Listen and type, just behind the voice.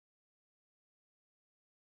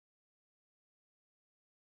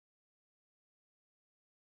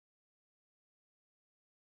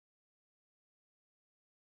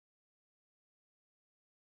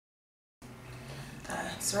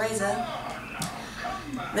Shirraza.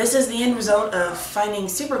 This is the end result of finding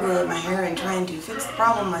super glue in my hair and trying to fix the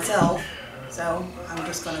problem myself. So I'm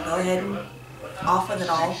just going to go ahead and off with it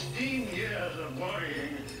all.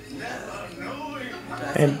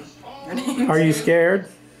 And are you scared?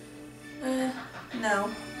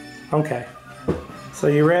 No. Okay. So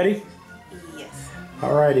you ready? Yes.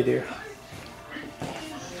 Alrighty, dear.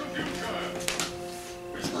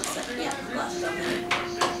 Just 1 second. Yeah, my glasses over here.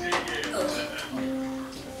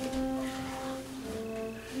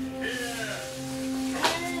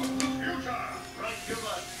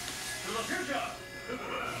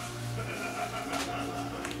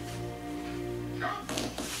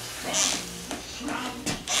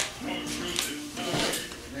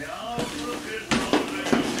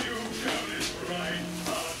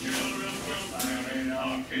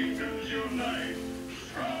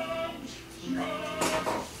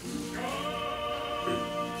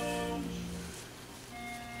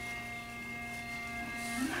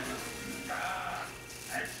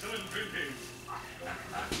 Excellent vintage.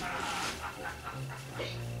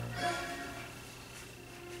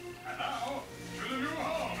 And now, to the new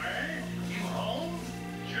home, eh? New home?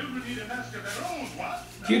 Children need a nest of their own, what?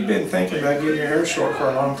 You'd been thinking about getting your hair short for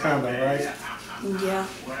a long time though, right? Yeah.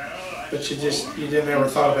 But you didn't ever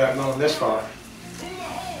thought about going this far.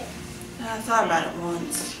 I thought about it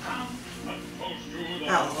once.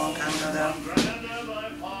 That was a long time ago, though.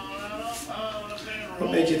 What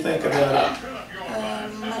made you think about it?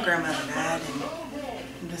 My grandmother died, and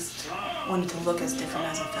I just wanted to look as different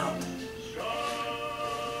as I felt.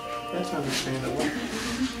 That's understandable.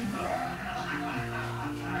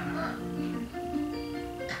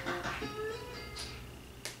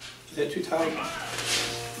 Is that too tight?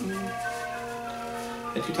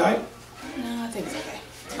 Is that too tight? No, I think it's okay.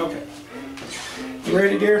 Okay. You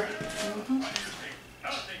ready, dear?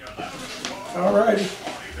 Alrighty.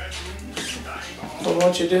 So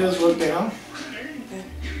what you do is look down. Okay.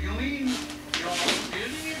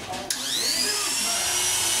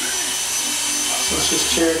 Since this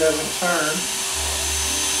chair doesn't turn.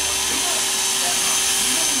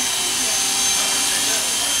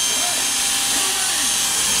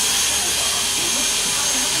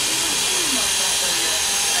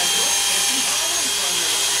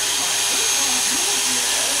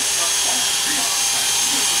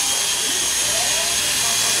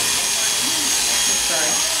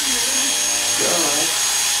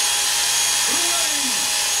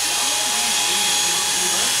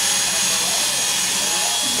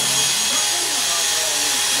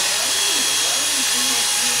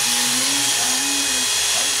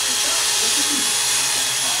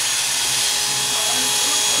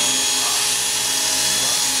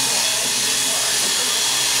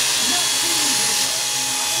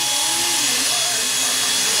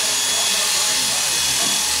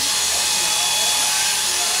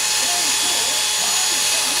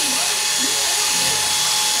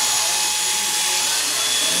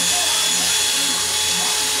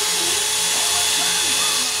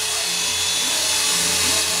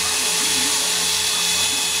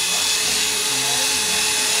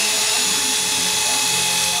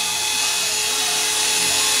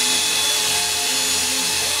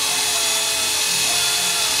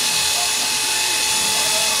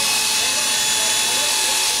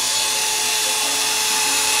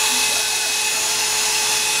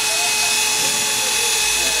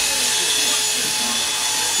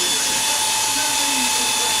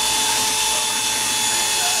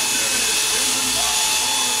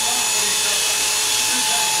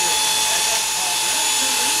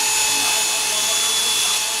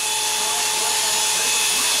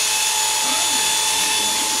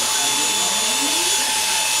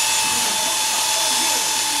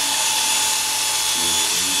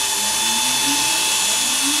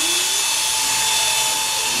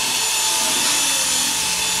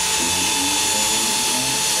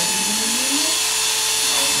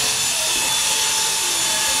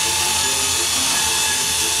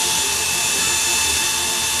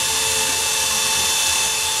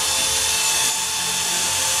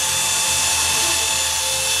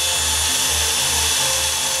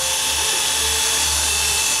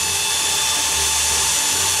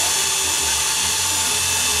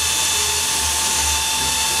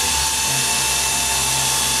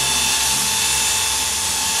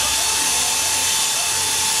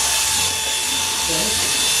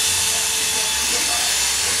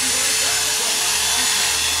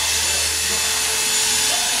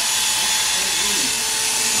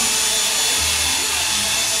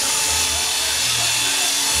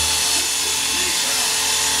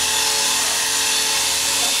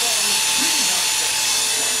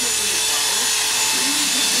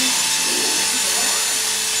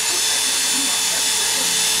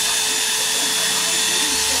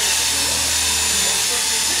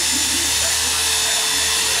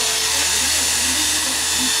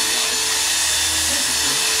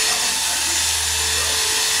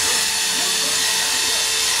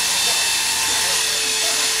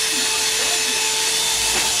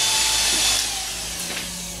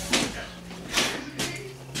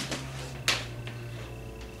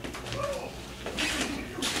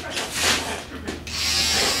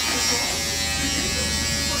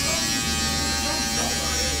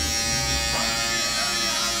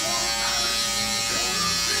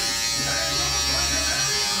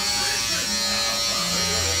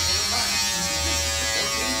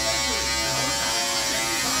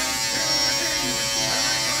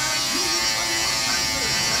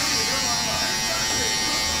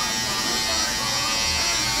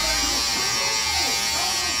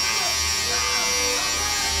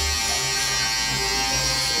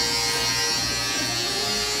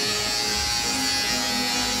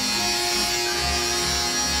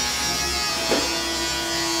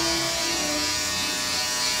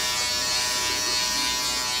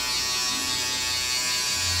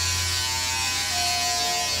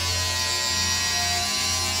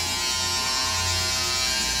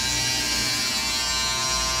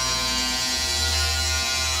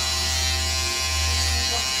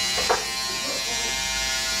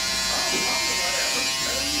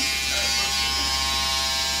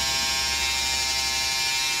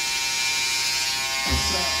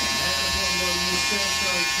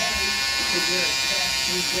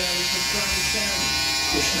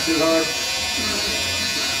 Pushing too hard.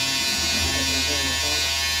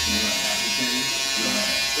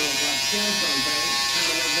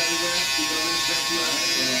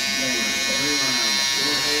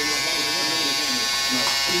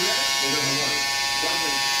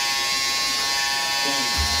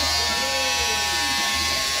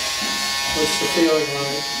 What's the feeling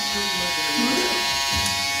like?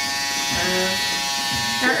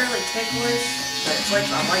 Not really ticklish, but it's like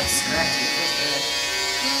a light scratch. It feels good.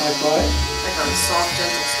 Like what? Like a soft,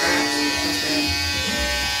 gentle scratch. It feels good.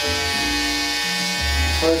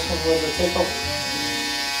 First one was a tickle.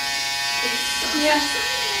 Yeah.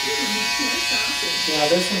 Yeah,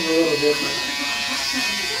 this one's a little different.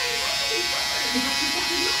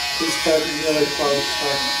 He's cutting really close.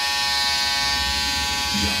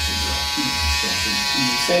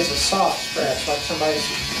 Say it's a soft scratch, like somebody's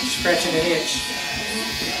scratching an itch.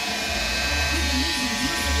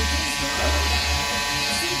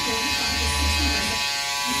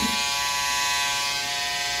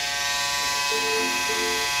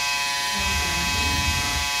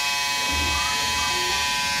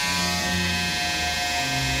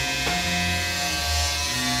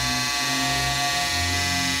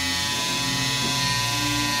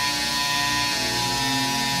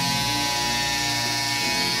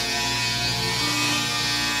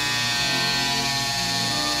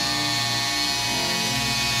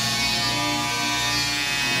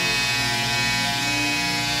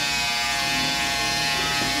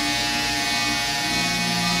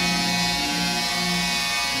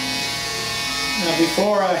 Now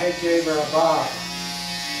before I had gave her a bob,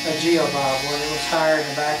 a geo bob, one that was higher in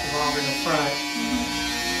the back and longer in the front,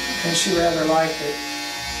 and she rather liked it.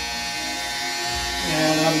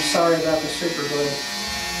 And I'm sorry about the super glue.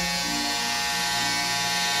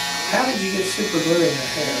 How did you get super glue in your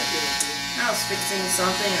hair? I was fixing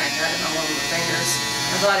something and I got it all over my fingers.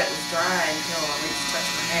 I thought it was dry until I reached to touch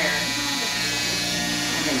my hair.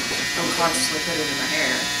 And then unconsciously put it in my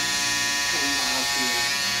hair.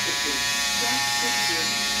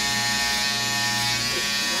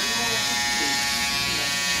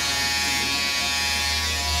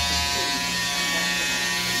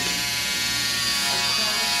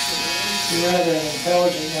 You're rather an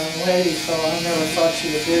intelligent young lady, so I never thought you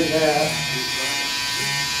would do that.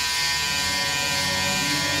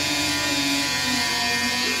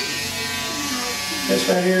 This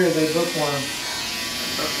right here is a bookworm.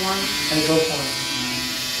 Bookworm? A bookworm.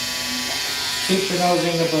 Keep your nose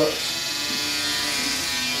in the books.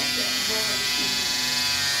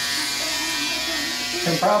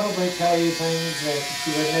 Can probably tell you things that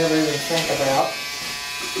you would never even think about.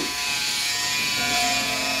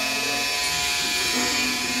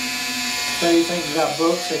 Tell you things about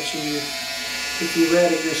books that you, if you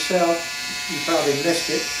read it yourself, you probably missed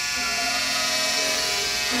it.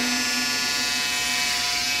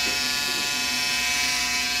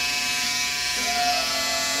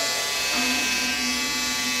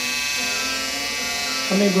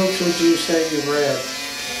 How many books would you say you've read?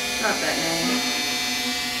 Not that many.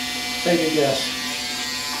 Take a guess.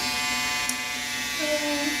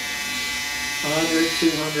 100,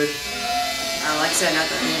 200. Like I said, not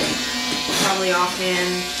that many. Probably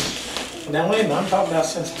offhand. Now wait a minute, I'm talking about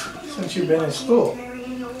since you've been in school.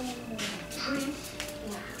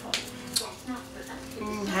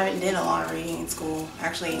 Haven't did a lot of reading in school.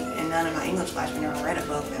 Actually, in none of my English class, we never read a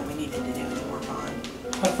book that we needed to do to work on.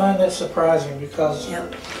 I find that surprising because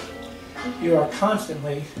Yep. you are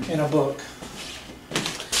constantly in a book.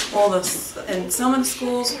 Well, in some of the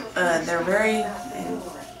schools, they're very, and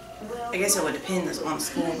I guess it would depend on the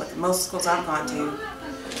school, but most schools I've gone to,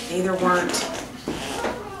 they either weren't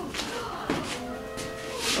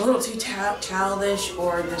a little too childish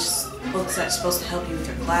or just books that's supposed to help you with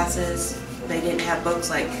your classes. They didn't have books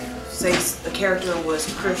like, say the character was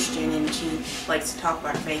Christian and she likes to talk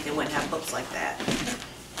about her faith, they wouldn't have books like that.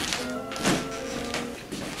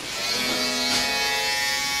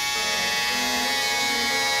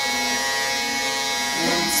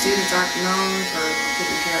 Students aren't known for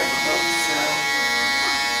taking care of the books, so.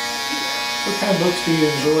 What kind of books do you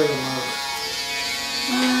enjoy the most?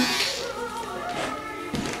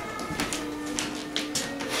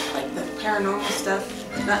 Like the paranormal stuff,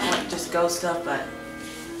 not like just ghost stuff, but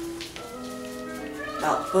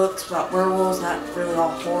about books, about werewolves, not really all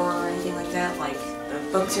horror or anything like that. Like the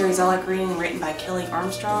book series I like reading, written by Kelly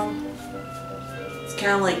Armstrong. It's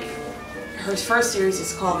kind of like, her first series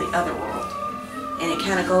is called The Other World. And it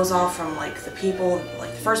kind of goes off from like the people,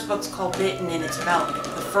 like the first book's called Bitten, and it's about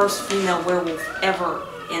the first female werewolf ever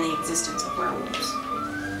in the existence of werewolves.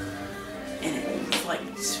 And it's like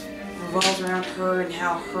revolves around her and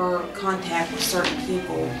how her contact with certain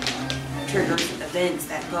people triggers events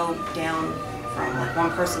that go down from like one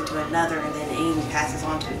person to another, and then AIM passes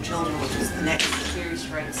on to the children, which is the next series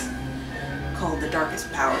rights called the Darkest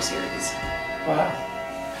Power series. Wow.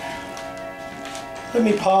 Let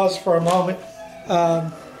me pause for a moment. I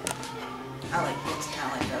like books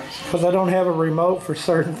kind of like those. Because I don't have a remote for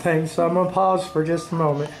certain things, so I'm going to pause for just a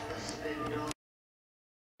moment.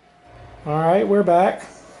 Alright, we're back.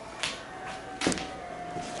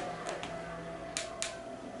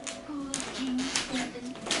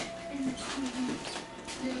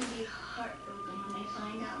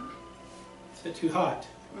 Is it too hot?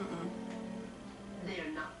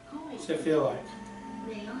 What's it feel like?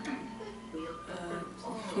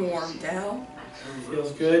 Warmed out.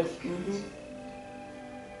 Feels good? Mm-hmm.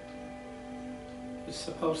 It's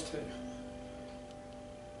supposed to.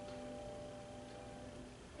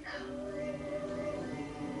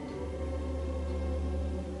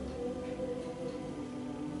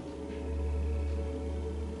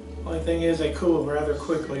 Only thing is they cool rather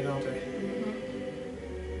quickly, don't they?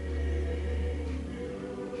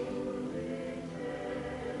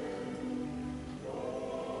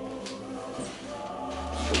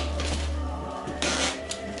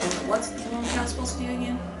 What's the warm count supposed to do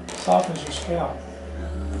again? Softens your scalp.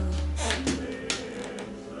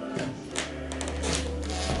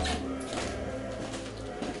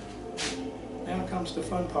 Now comes the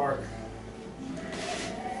fun part.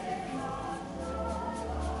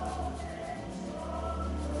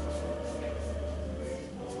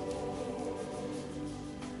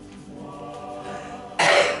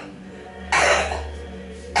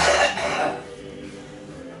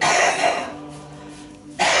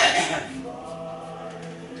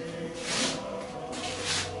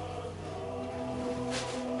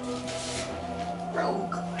 Oh,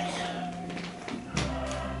 God.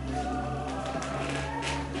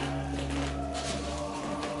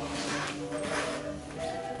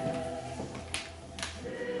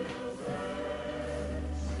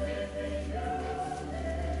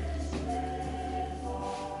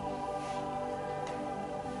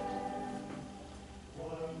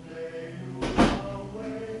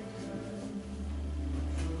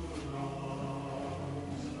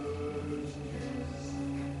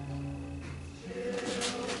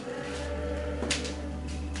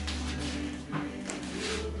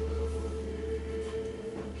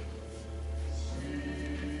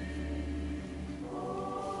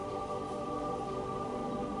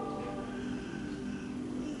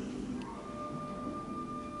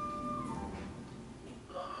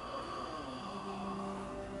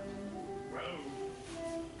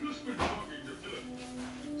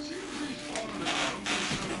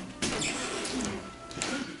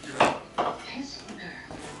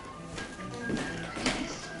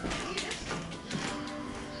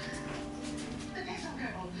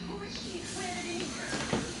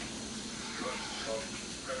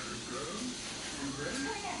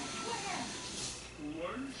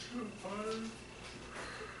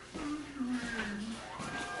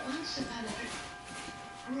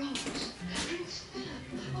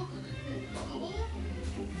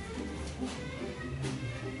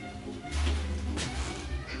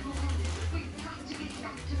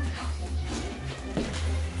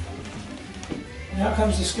 Now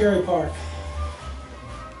comes the scary part.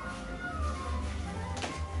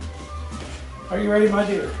 Are you ready, my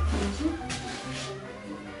dear? Mm-hmm.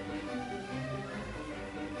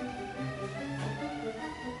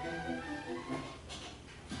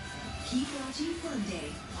 Keep watching Fun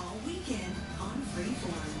Day all weekend on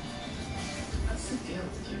Freeform. What's the deal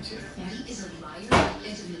with you two? He is a liar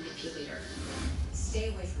and a manipulator. Stay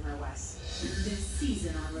away from her, Wes. This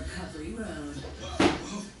season on Recovery Road.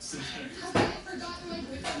 Whoa, Samantha. Have I forgotten my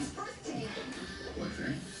boyfriend's birthday?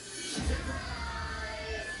 Boyfriend?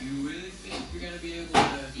 You really think you're gonna be able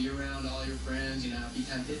to be around all your friends, you know, be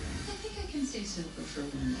tempted? I think I can stay sober for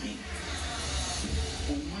one night.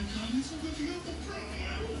 Oh my God, you're so good to go for prom.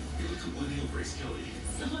 You look at one heel, Grace Kelly.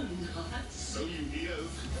 So not. So you is.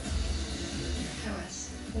 Hey Wes,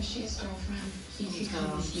 was she his girlfriend? He needs to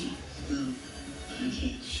come with me.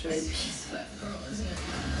 Shapes. She's that girl, isn't it?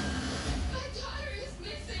 My daughter is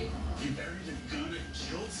missing. You buried a gun and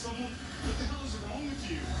killed someone? What the hell is wrong with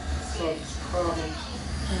you? Solves problems.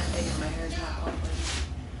 I'm thinking my hair's not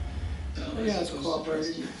cooperating. Yeah, it's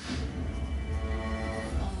cooperating.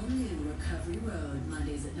 All new Recovery Road,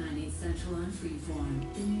 Mondays at 9, 8 Central on Freeform.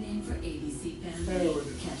 The new name for ABC There Family. we go.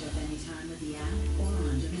 Catch up anytime with the app or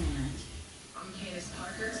on demand. I'm Candace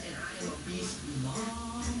Parker, and I am a beast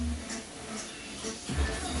mom.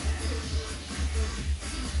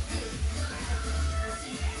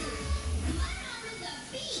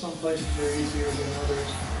 places are easier than others.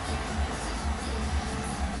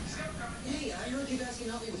 Hey, I heard you guys can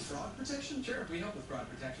help me with fraud protection? Sure, we help with fraud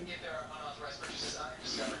protection. If there are unauthorized purchases on your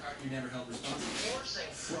Discover card, You never held responsible. or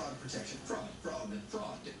saying fraud protection. Fraud.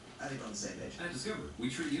 I think we're on the same page. At Discover, we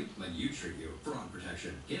treat you like you treat you. Fraud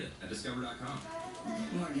protection. Get it at discover.com.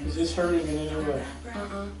 Morgan. Is this hurting in any way?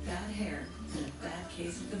 Bad hair, and a bad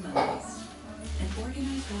case of the Mondays. And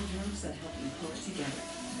organized wardrobes that help you pull it together.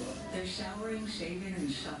 There's showering, shaving, and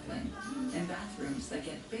shuffling. And bathrooms that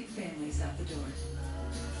get big families out the door.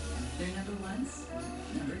 They're number ones,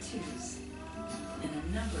 number twos, and a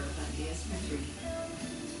number of ideas for three.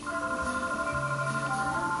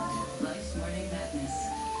 Life's morning madness.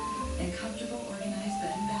 And comfortable, organized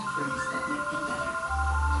bed and bathrooms that make them better.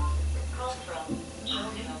 Call from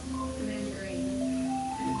Amanda Green.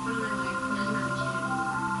 On my way, when I'm not a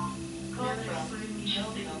kid. Call from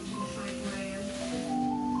Shelby. To find who I am.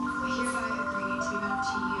 I hereby agree to give out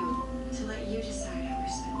to you, to let you decide how I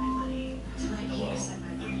spend my money, to let you decide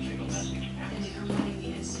my boundaries, and to come letting me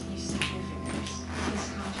as you snap your fingers. This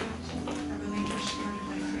contract, I relinquish part of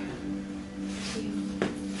my freedom to you.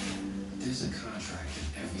 There's a contract in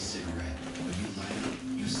every cigarette. When you light up,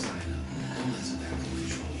 you sign up. Don't let tobacco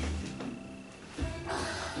control you.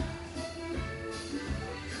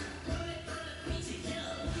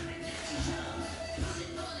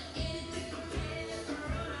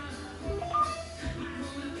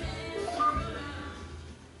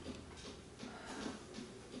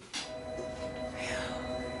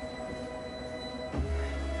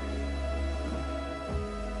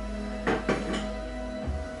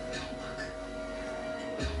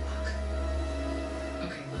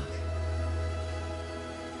 Okay, look.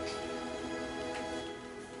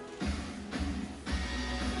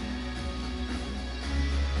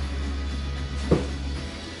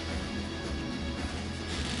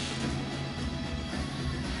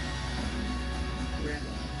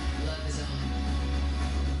 Rebel, love is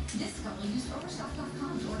on. This couple used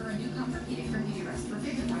Overstock.com to order a new comfort heating from Beauty Rest for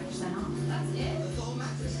 55% off. That's it. The whole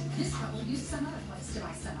mattress. This couple used some other place to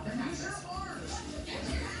buy some other mattress.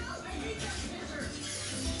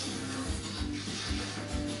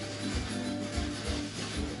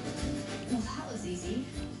 Well, that was easy.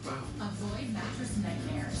 Wow. Avoid mattress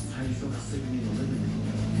nightmares. How do you feel about sleeping in the living room?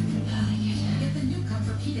 Get the new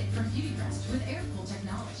comfort heating from Beauty Rest with air cool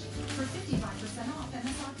technology for 55% off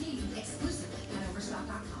MSRP exclusively at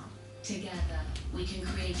Overstock.com. Together, we can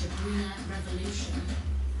create a brunette revolution.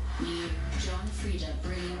 New John Frieda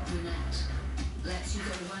Brilliant Brunette lets you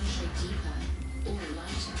go one shade deeper or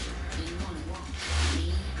lighter in one wash.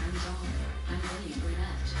 Me and John. I'm Brilliant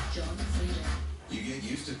Brunette, John Frieda. You get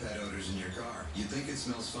used to pet odors in your car. You think it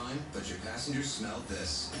smells fine, but your passengers smell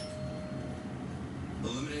this.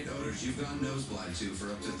 Eliminate odors you've gone nose blind to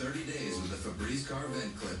for up to 30 days with the Febreze Car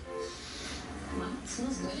Vent Clip, Wow, it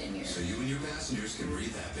smells good in here. so you and your passengers can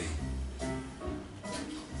breathe happy.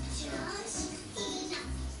 Josh,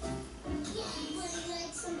 yeah, would you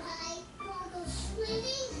like some ice? Wanna go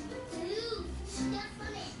swimming? Ooh, step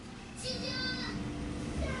on it.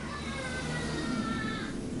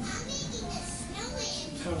 I'm making a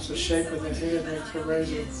snowman. How's the shape of the head makes the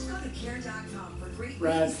razor Go to care.com for great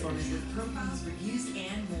ride resources funny. with profiles, reviews,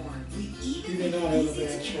 and more. We even You make did not it have a easy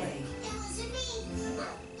bad to shape. play. That wasn't me.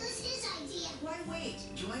 That was his idea. Why wait?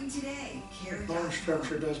 Join today. The Care.com. bone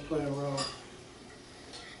structure does play a role.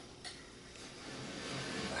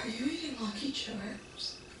 Are you eating Lucky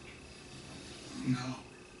Charms? No.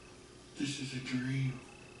 This is a dream.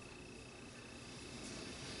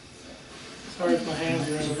 Sorry if my hands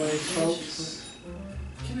are in the way, folks.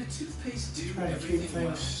 Can a toothpaste do Trying to keep everything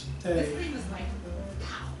well? things This steady. thing was like,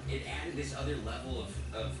 pow. It added this other level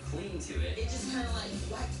of clean to it. It just kind of like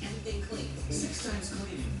wiped everything clean. 6 times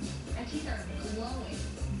cleaning, My teeth are glowing.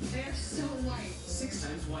 They're so white. 6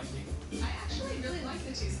 times whitening. I actually really like the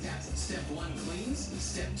two steps. Step 1 cleans,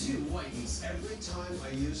 step 2 whitens. Every time I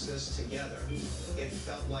used this together, it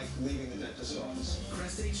felt like leaving the dentist's office.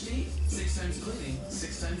 Crest HD, 6 times cleaning,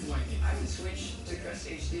 6 times whitening. I would switch to Crest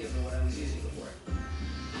HD over what I was using before.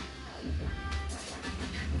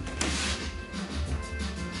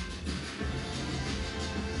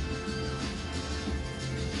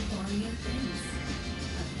 Oreo Thins.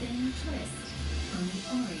 A thin twist on the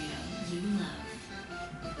Oreo you love.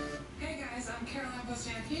 Hey guys, I'm Caroline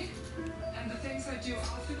Bostampy, and the things I do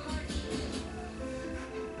often like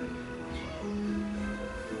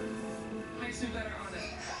makes me better on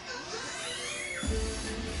it.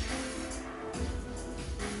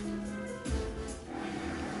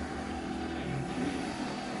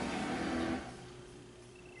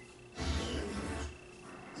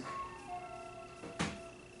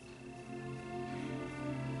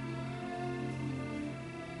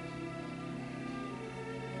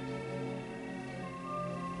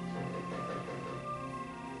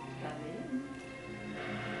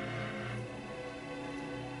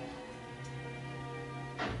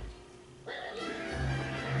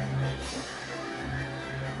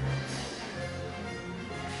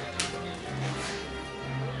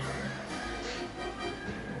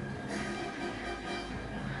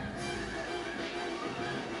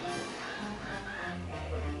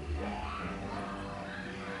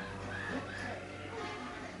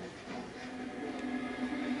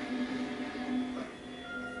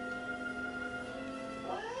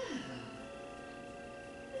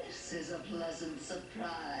 a pleasant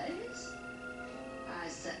surprise. I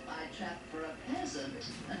set my trap for a peasant,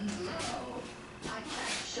 and lo, I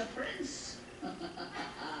catch a prince. Away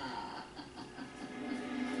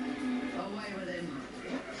with him.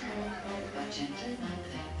 But gently, my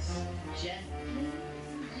prince. Gently.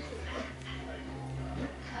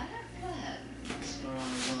 I have plans for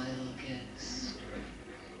our royal guest.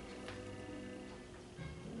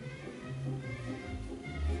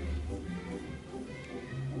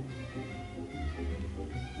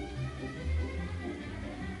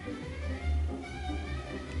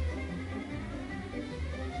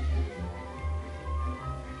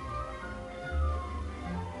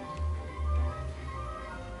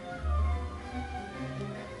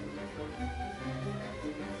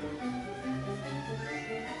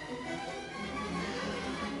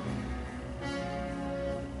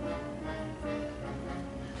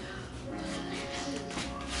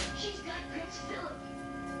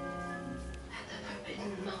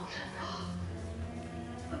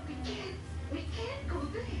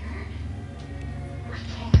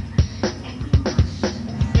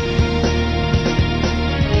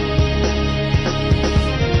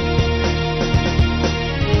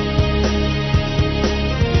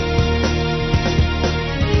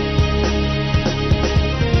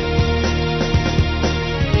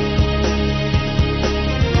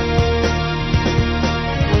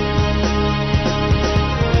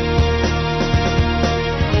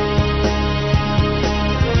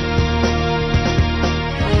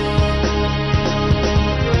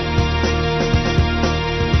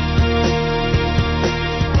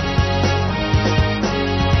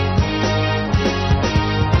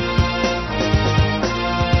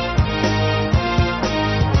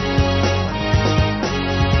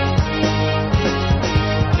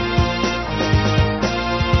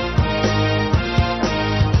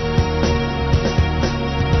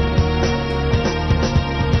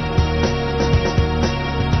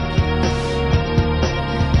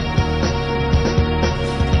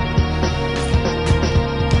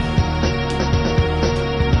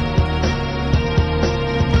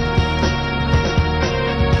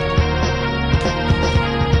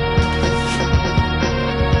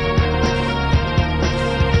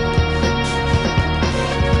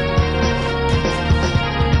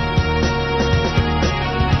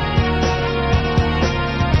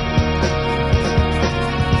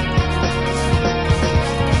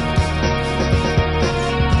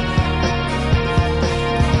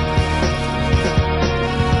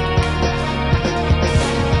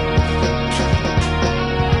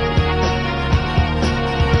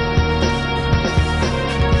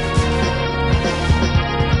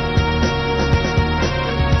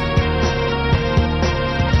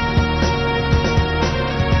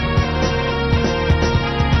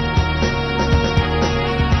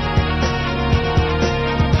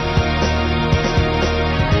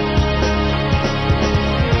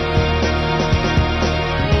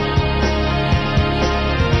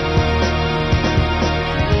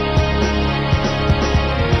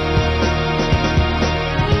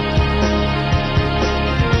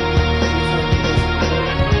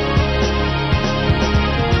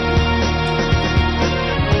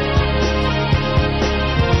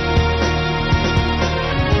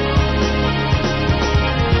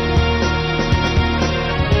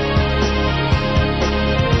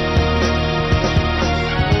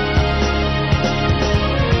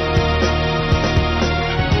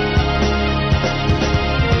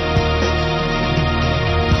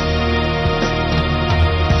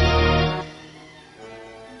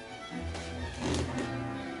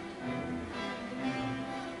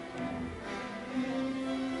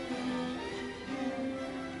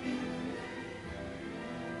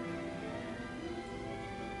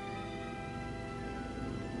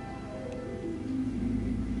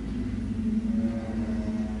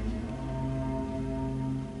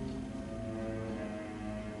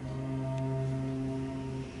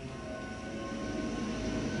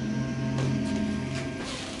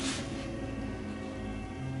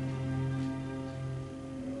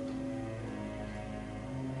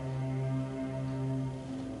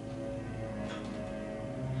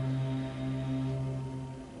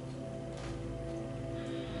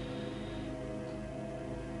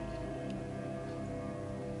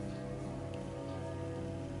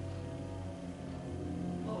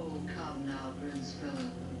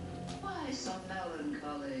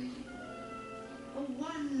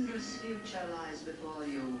 wondrous future lies before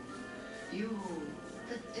you. You,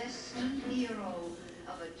 the destined hero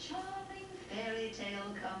of a charming fairy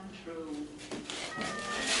tale come true.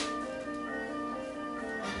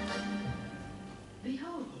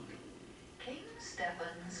 Behold, King Stefan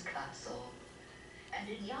heaven's castle, and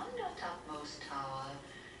in yonder topmost tower,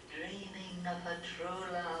 dreaming of her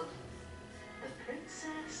true love, the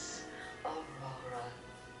Princess Aurora.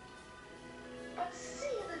 But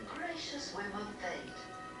see the gracious whim of fate.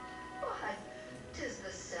 Why, 'tis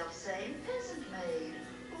the selfsame peasant maid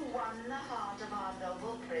who won the heart of our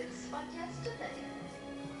noble prince but yesterday.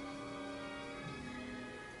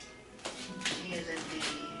 He is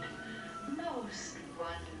indeed most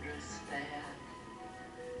wondrous fair.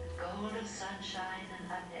 Gold of sunshine in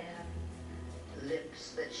her hair,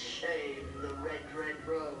 lips that shame the red, red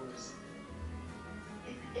rose.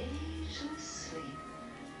 In ageless sleep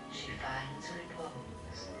she finds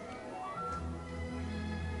repose.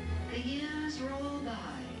 The years roll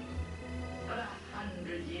by, but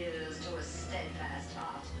 100 years to a steadfast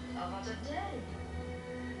heart are but a day.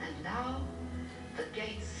 And now the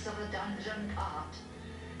gates of the dungeon part,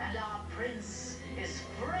 and our prince is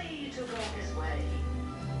free to go his way.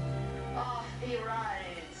 Off he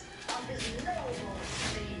rides on his noble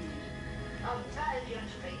steed, a valiant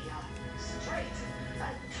figure, straight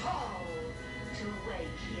and tall, to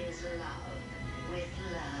wake his love with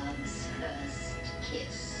love's first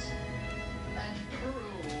kiss, and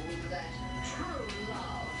prove that true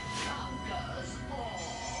love conquers all.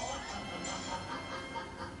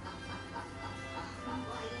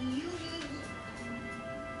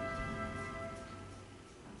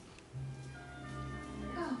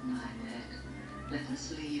 Come, my pet, let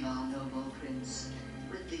us leave our noble prince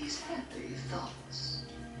with these happy thoughts.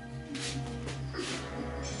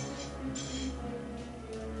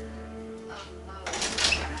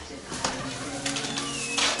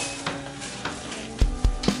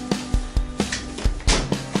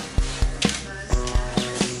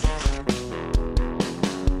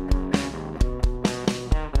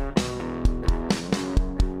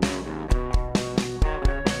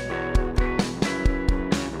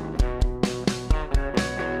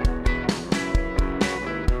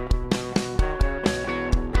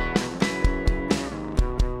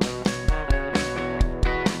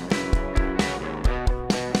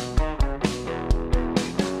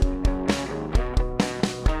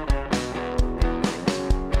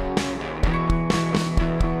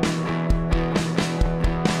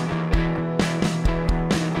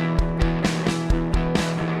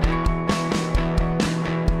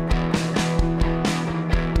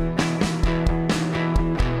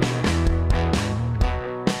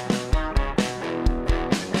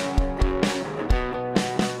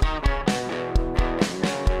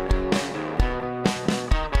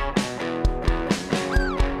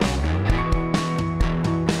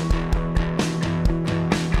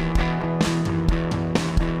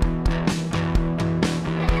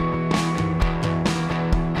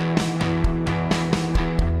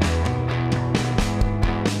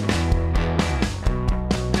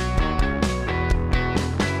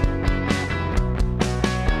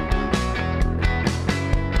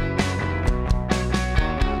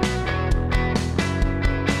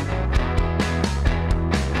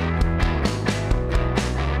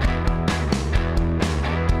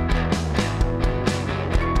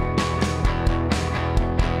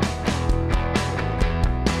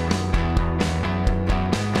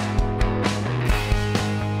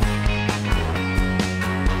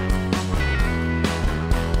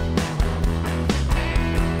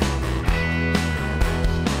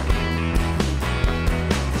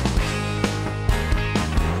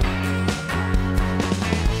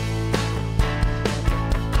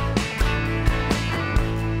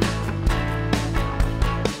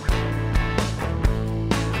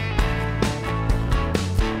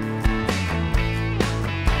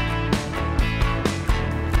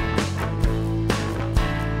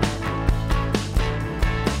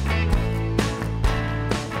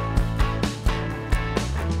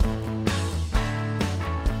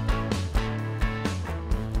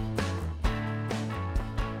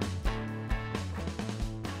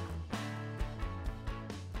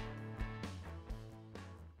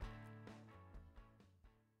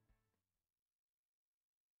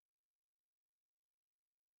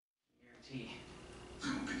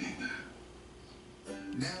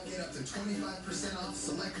 Now get up to 25% off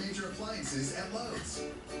select major appliances at Lowe's.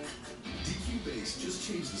 DQ Bakes just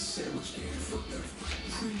changed the sandwich game forever.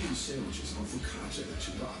 Premium sandwiches on focaccia and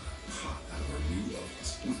ciabatta, hot out of our new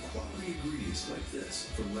ovens, with quality ingredients like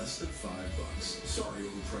this for less than $5. Sorry,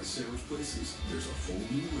 overpriced sandwich places. There's a whole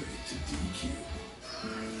new way to DQ.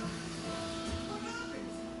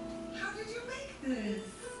 How did you make this?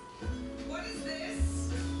 What is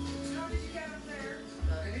this? How did you get up there?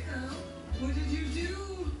 How did it go? What did you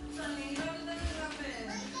do, honey? How did that happen?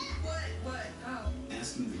 What? Oh.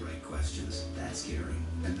 Asking the right questions, that's caring.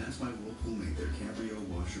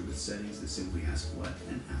 that simply ask what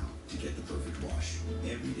and how to get the perfect wash.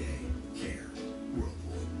 Every day, care.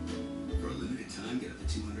 Whirlpool. For a limited time, get up to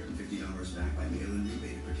 $250 back by mail-in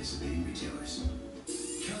rebate at participating retailers.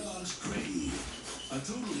 Kellogg's Crave. A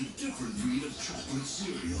totally different breed of chocolate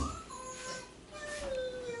cereal.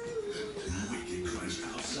 Wicked crunch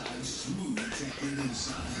outside, smooth chocolate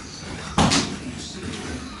inside. Crave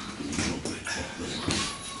cereal. Chocolate chocolate.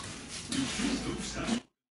 You choose those how.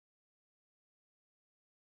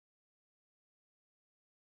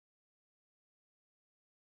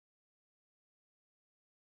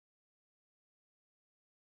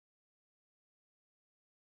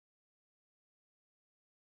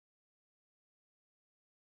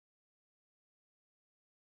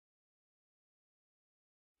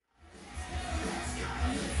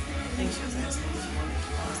 I think she was asking if you wanted to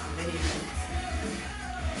pause the video.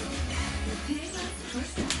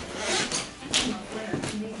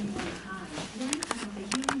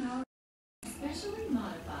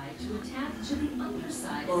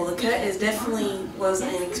 Well, the cut is definitely was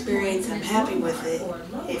an experience. I'm happy with it.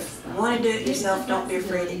 If you want to do it yourself, don't be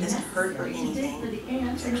afraid. It doesn't hurt or anything. It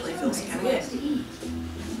actually feels kind of good.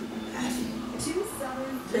 I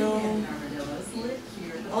feel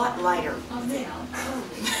a lot lighter.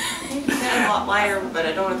 Not a lot lighter, but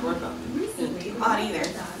I don't have to worry about being too hot either.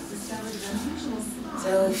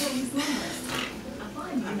 So,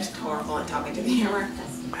 I'm just horrible at talking to the camera.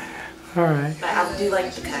 All right. But I do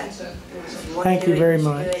like the cut. Thank you very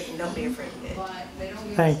much. Do it and don't be afraid of it.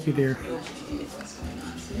 Thank you, dear.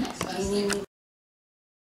 You need me